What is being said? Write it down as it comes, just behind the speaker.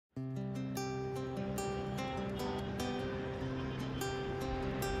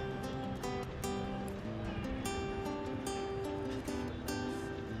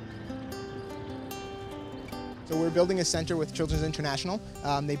So we're building a center with Children's International.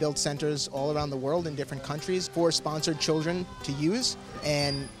 They build centers all around the world in different countries for sponsored children to use,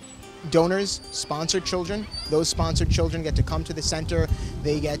 and donors sponsor children. Those sponsored children get to come to the center.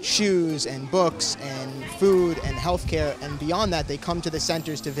 They get shoes and books and food and healthcare, and beyond that they come to the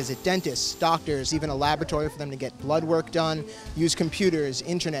centers to visit dentists, doctors, even a laboratory for them to get blood work done, use computers,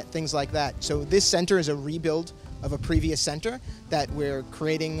 internet, things like that. So this center is a rebuild of a previous center that we're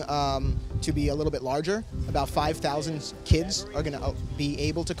creating to be a little bit larger. About 5,000 kids are going to be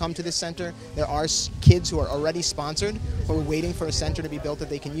able to come to this center. There are kids who are already sponsored, but we're waiting for a center to be built that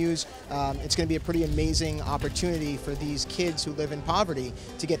they can use. It's going to be a pretty amazing opportunity for these kids who live in poverty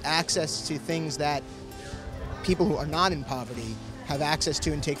to get access to things that people who are not in poverty have access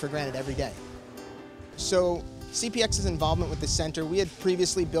to and take for granted every day. So CPX's involvement with the center, we had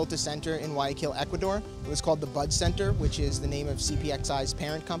previously built a center in Guayaquil, Ecuador. It was called the Bud Center, which is the name of CPXI's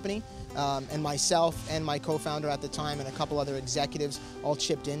parent company. And myself and my co-founder at the time and a couple other executives all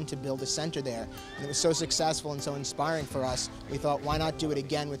chipped in to build a center there. And it was so successful and so inspiring for us, we thought, why not do it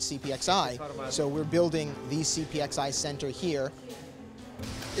again with CPXI? So we're building the CPXI Center here.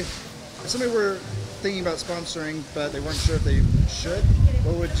 If somebody were thinking about sponsoring, but they weren't sure if they should,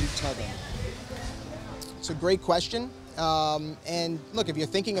 what would you tell them? It's a great question. And look, if you're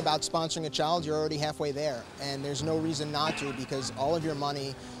thinking about sponsoring a child, you're already halfway there. And there's no reason not to, because all of your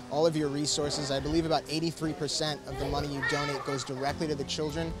money, all of your resources, I believe about 83% of the money you donate goes directly to the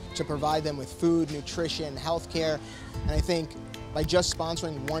children to provide them with food, nutrition, healthcare. And I think by just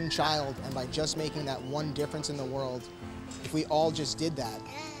sponsoring one child and by just making that one difference in the world, if we all just did that,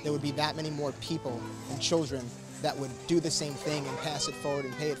 there would be that many more people and children that would do the same thing and pass it forward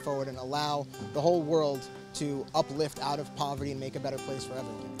and pay it forward and allow the whole world to uplift out of poverty and make a better place for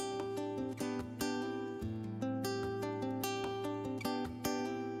everyone.